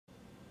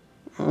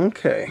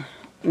Okay.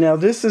 Now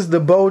this is the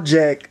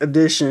Bojack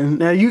edition.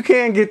 Now you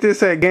can get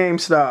this at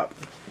GameStop.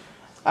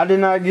 I did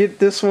not get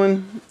this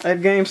one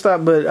at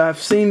GameStop, but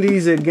I've seen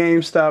these at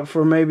GameStop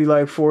for maybe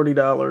like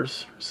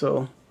 $40.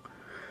 So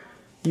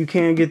you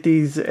can get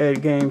these at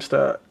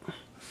GameStop.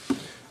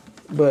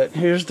 But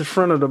here's the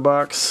front of the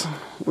box.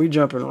 We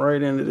jumping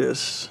right into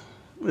this.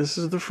 This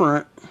is the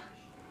front.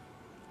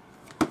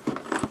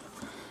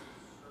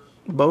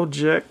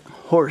 Bojack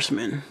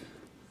Horseman.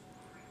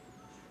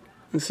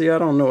 And see, I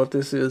don't know what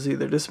this is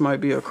either. This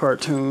might be a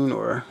cartoon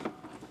or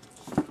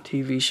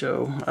TV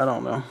show. I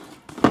don't know.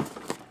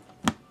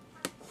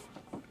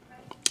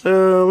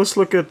 Let's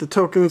look at the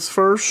tokens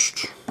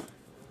first.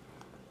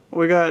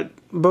 We got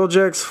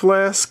Bojack's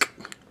flask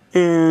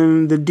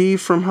and the D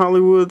from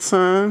Hollywood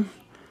sign.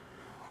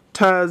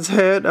 Tide's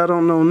hat. I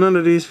don't know none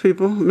of these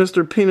people.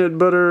 Mr. Peanut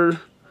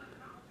Butter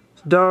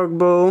dog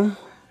bowl.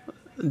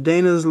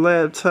 Dana's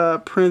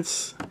laptop.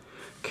 Prince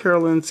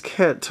Carolyn's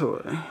cat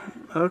toy.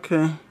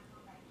 Okay.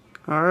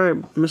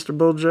 Alright, Mr.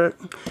 Bojack.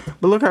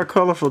 But look how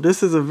colorful.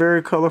 This is a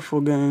very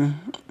colorful game.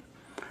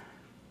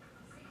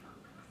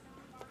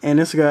 And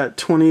it's got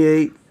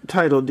 28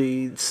 title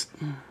deeds.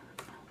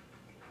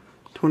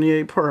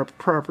 28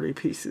 property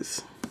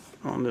pieces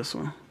on this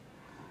one.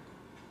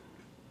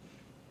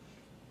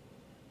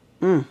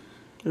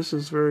 This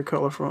is very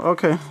colorful.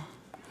 Okay.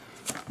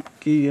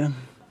 Give you a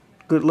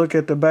good look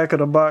at the back of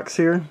the box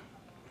here.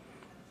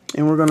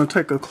 And we're going to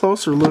take a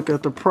closer look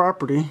at the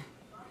property.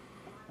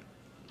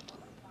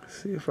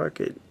 See if I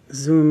could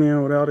zoom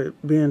in without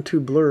it being too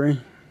blurry.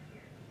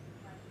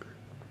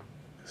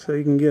 So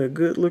you can get a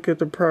good look at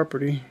the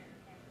property.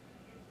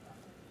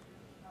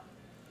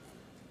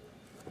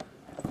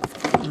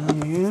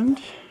 And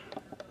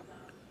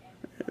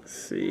let's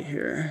see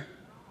here.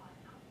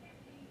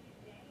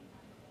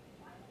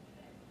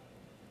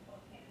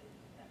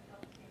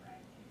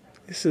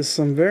 This is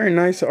some very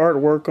nice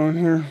artwork on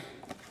here.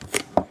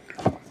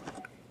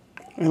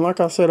 And like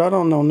I said, I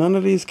don't know none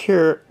of these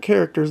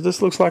characters.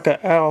 This looks like an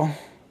owl.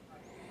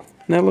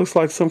 And that looks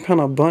like some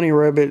kind of bunny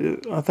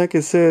rabbit. I think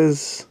it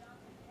says...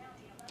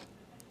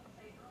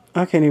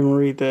 I can't even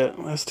read that.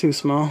 That's too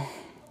small.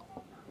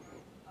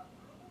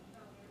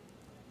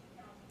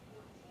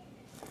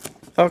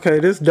 Okay,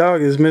 this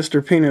dog is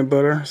Mr. Peanut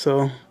Butter,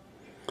 so...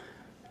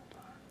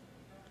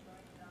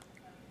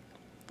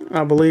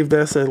 I believe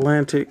that's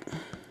Atlantic.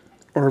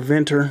 Or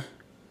Venter.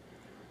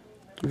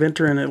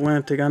 Venter and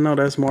Atlantic. I know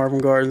that's Marvin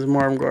Gardens.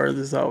 Marvin Gardens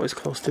is always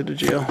close to the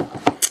jail.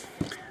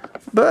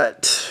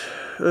 But,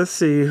 let's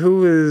see.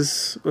 Who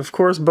is... Of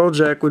course,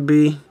 Bojack would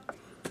be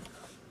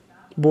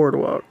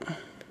Boardwalk.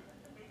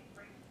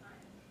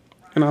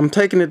 And I'm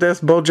taking it that's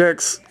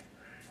Bojack's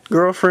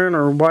girlfriend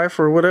or wife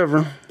or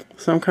whatever.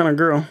 Some kind of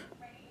girl.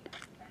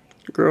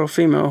 Girl,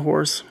 female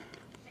horse.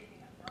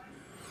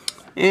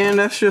 And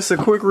that's just a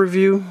quick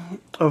review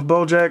of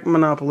Bojack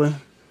Monopoly.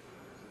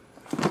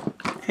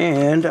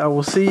 And I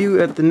will see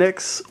you at the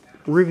next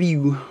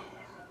review.